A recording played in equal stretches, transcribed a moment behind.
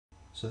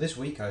So this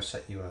week I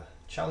set you a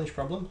challenge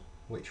problem,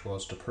 which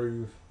was to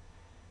prove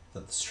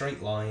that the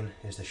straight line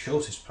is the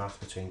shortest path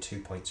between 2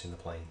 points in the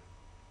plane.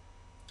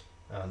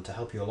 And to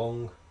help you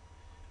along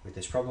with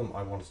this problem,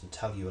 I wanted to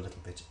tell you a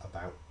little bit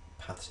about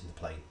paths in the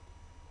plane.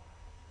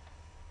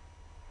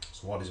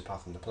 So what is a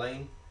path in the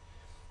plane?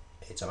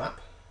 It's a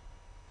map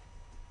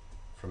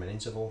from an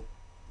interval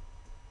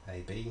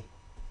AB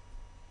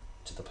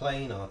to the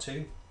plane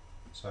R2.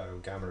 So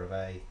gamma of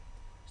A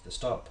is the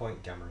start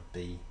point, gamma of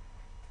B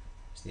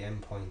is the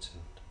end point,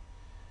 and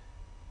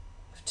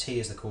if t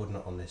is the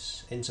coordinate on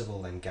this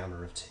interval, then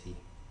gamma of t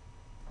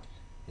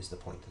is the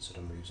point that sort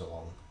of moves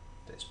along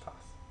this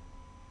path.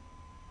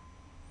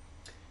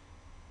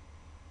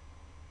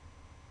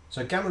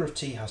 So gamma of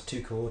t has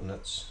two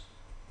coordinates,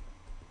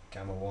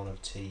 gamma 1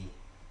 of t,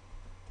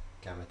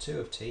 gamma 2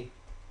 of t.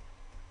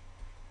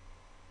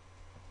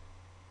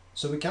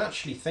 So we can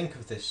actually think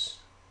of this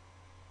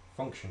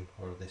function,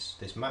 or this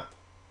map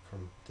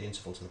from the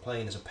interval to the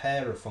plane, as a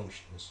pair of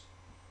functions,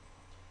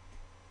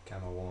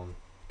 gamma 1,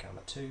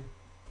 gamma 2,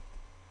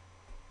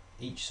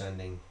 each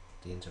sending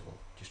the interval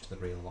just to the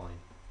real line.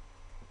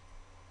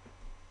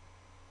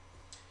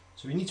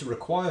 So we need to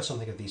require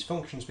something of these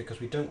functions because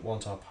we don't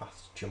want our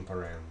path to jump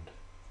around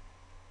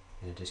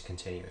in a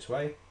discontinuous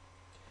way.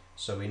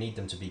 So we need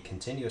them to be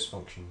continuous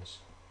functions,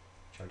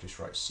 which I'll just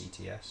write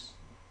CTS.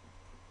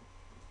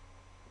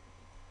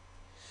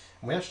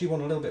 And we actually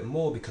want a little bit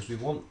more because we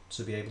want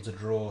to be able to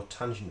draw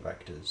tangent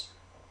vectors.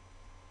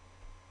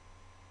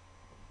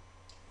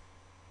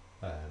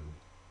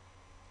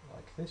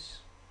 Like this.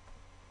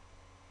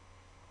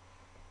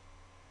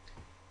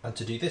 And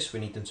to do this, we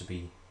need them to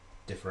be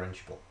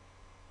differentiable.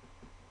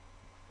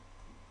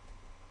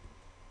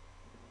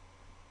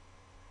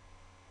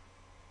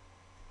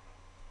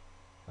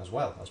 As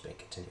well as being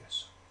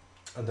continuous.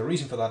 And the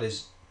reason for that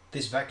is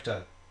this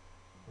vector,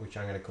 which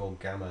I'm going to call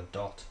gamma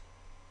dot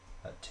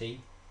at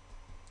t,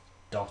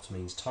 dot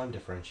means time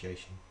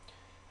differentiation,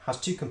 has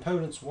two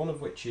components, one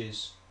of which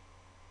is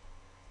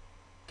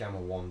gamma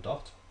 1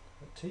 dot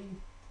at t,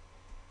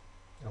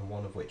 and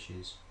one of which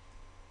is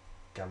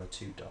gamma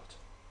 2 dot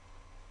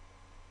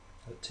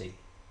at t.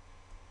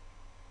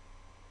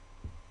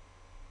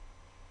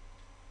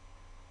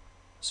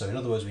 So in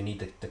other words, we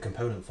need the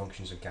component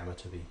functions of gamma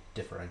to be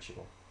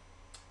differentiable.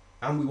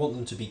 And we want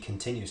them to be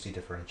continuously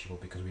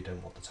differentiable because we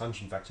don't want the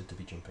tangent vector to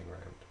be jumping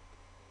around.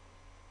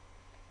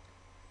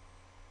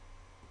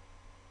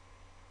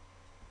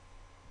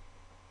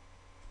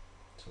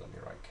 So let me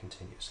write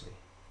continuously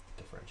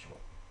differentiable.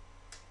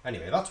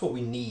 Anyway, that's what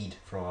we need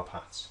from our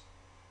paths.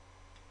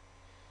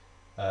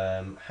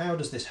 How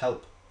does this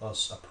help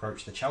us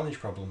approach the challenge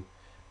problem?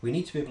 We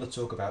need to be able to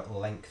talk about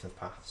length of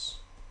paths.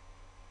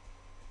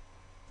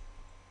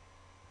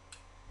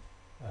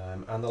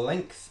 And the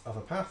length of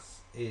a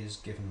path is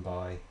given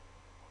by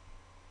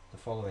the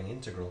following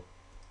integral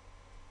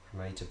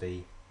from a to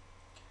b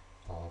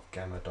of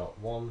gamma dot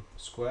 1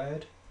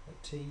 squared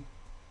at t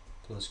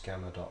plus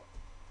gamma dot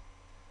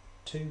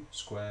 2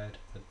 squared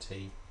at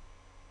t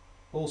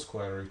all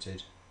square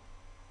rooted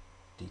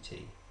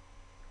dt.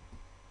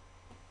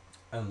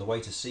 And the way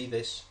to see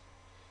this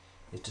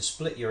is to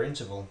split your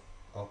interval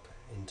up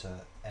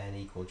into n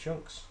equal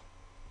chunks,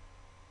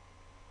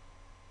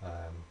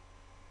 n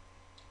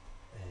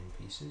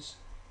pieces.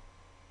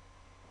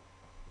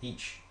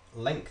 Each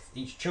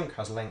chunk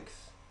has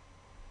length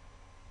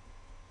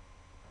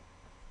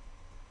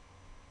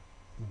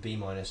b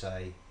minus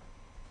a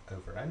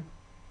over n,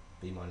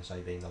 b minus a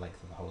being the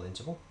length of the whole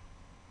interval.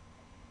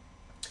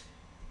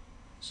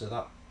 So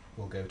that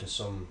will go to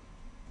some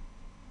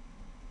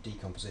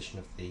decomposition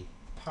of the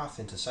path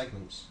into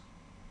segments,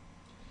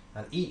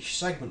 and each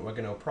segment we're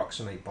going to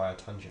approximate by a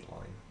tangent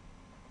line.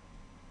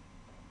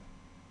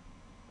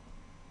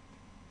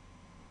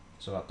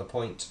 So at the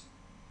point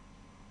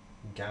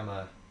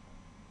gamma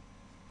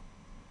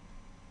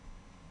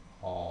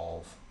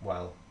of,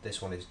 well,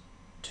 this one is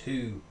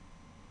 2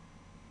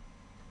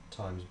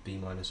 times b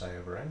minus a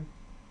over n.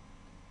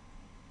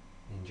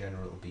 In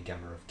general, it will be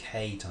gamma of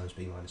k times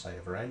b minus a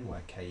over n,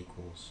 where k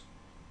equals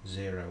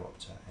 0 up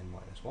to n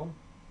minus 1.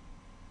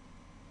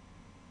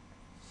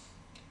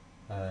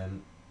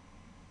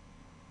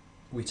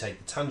 We take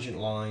the tangent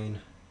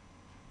line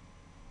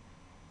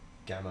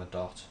gamma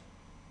dot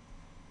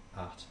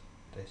at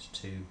this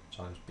 2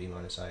 times b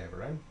minus a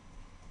over n,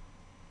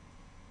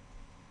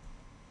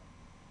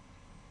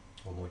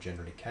 or more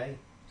generally k.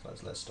 So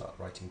let's start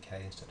writing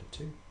k instead of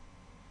 2.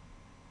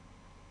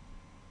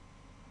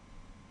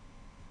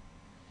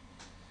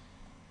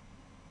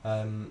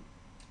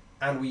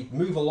 And we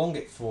move along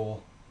it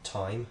for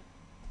time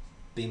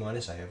b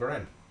minus a over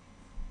n.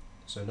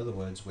 So in other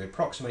words, we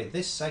approximate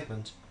this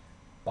segment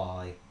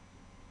by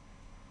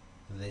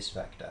this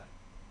vector,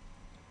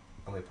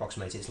 and we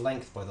approximate its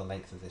length by the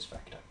length of this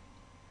vector.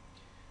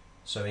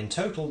 So in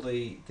total,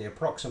 the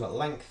approximate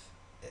length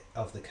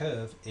of the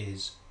curve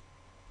is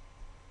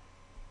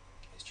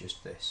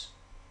just this.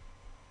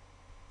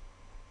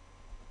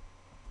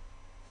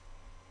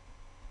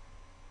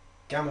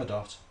 Gamma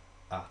dot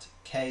at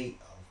k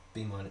of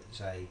b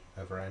minus a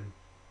over n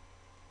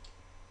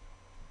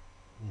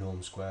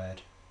norm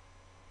squared,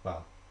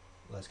 well,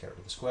 let's get rid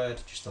of the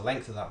squared, just the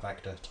length of that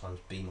vector times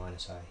b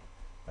minus a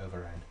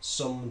over n,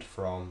 summed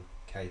from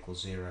k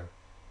equals 0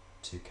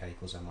 to k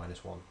equals n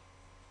minus 1.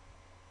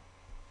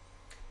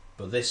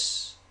 But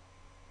this,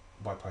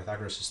 by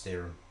Pythagoras'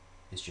 theorem,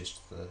 is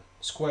just the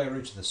square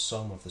root of the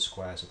sum of the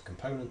squares of the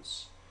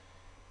components.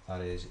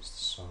 That is, it's the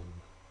sum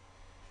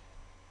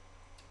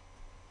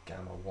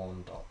gamma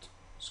 1 dot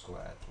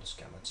squared plus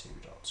gamma 2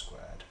 dot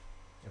squared,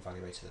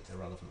 evaluated at the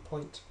relevant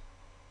point,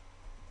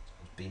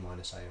 times b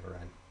minus a over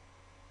n.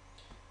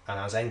 And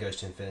as n goes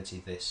to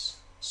infinity, this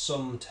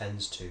sum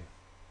tends to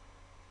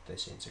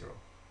this integral.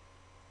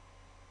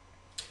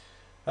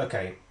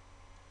 Okay,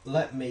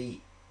 let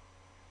me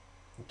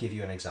give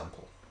you an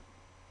example.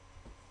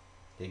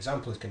 The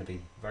example is going to be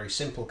a very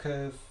simple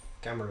curve,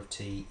 gamma of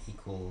t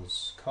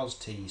equals cos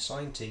t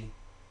sine t,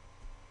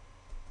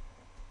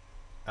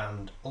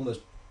 and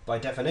almost by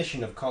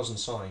definition of cos and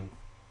sine,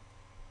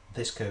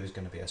 this curve is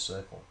going to be a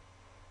circle,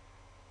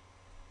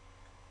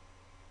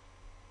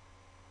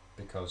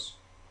 because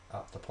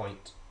at the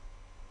point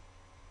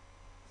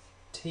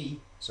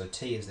t, so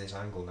t is this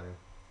angle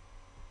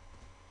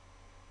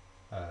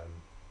now,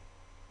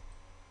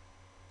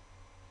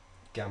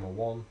 gamma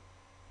 1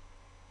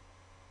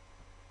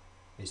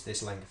 is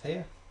this length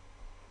here,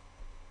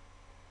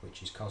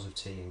 which is cos of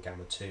t, and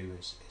gamma 2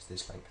 is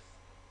this length,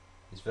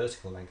 this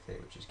vertical length here,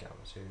 which is gamma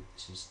 2.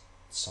 This is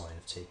sine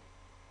of t.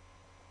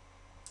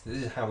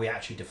 This is how we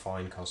actually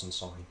define cos and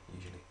sine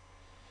usually.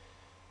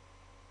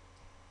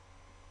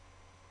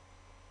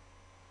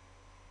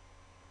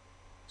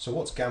 So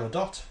what's gamma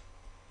dot?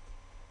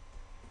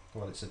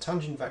 Well, it's a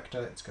tangent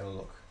vector. It's going to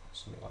look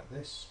something like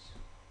this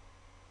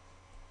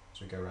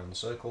as we go around the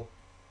circle.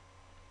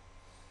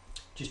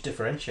 Just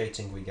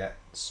differentiating, we get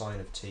sine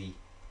of t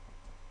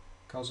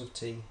cos of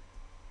t,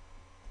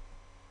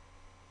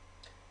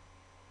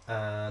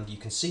 and you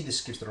can see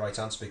this gives the right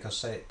answer because,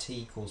 say, at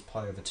t equals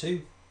pi over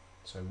 2,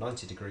 so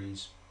 90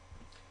 degrees,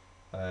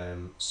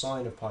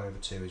 sine of pi over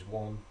 2 is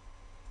 1,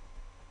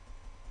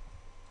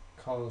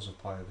 cos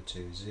of pi over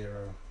 2 is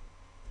 0,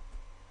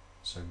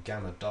 so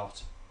gamma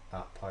dot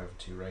at pi over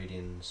 2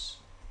 radians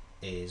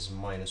is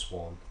minus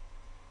 1,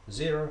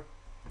 0,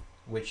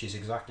 which is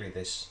exactly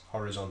this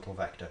horizontal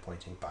vector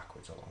pointing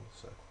backwards along the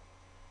circle.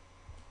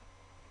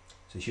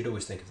 So you should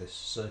always think of this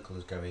circle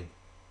as going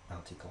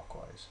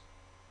anti-clockwise.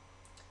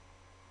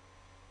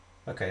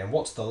 Okay, and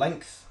what's the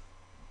length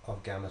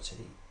of gamma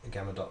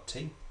dot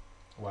t?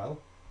 Well,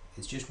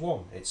 it's just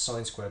 1. It's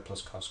sine squared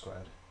plus cos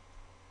squared.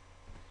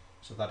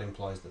 So that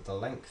implies that the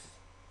length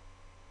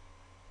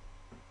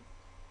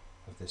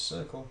of this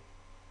circle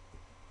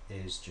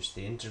is just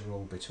the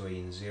integral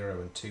between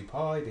 0 and 2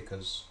 pi,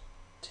 because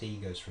t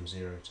goes from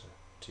 0 to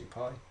 2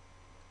 pi,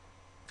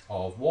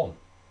 of 1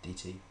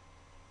 dt.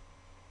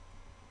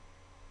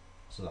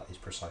 So that is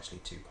precisely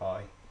 2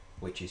 pi,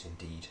 which is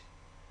indeed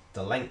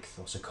the length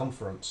or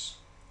circumference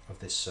of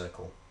this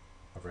circle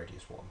of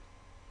radius 1.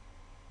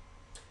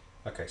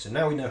 Okay, so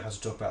now we know how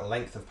to talk about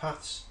length of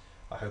paths.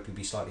 I hope you'll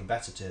be slightly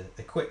better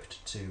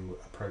equipped to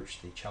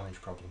approach the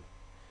challenge problem.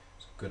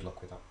 So good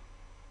luck with that.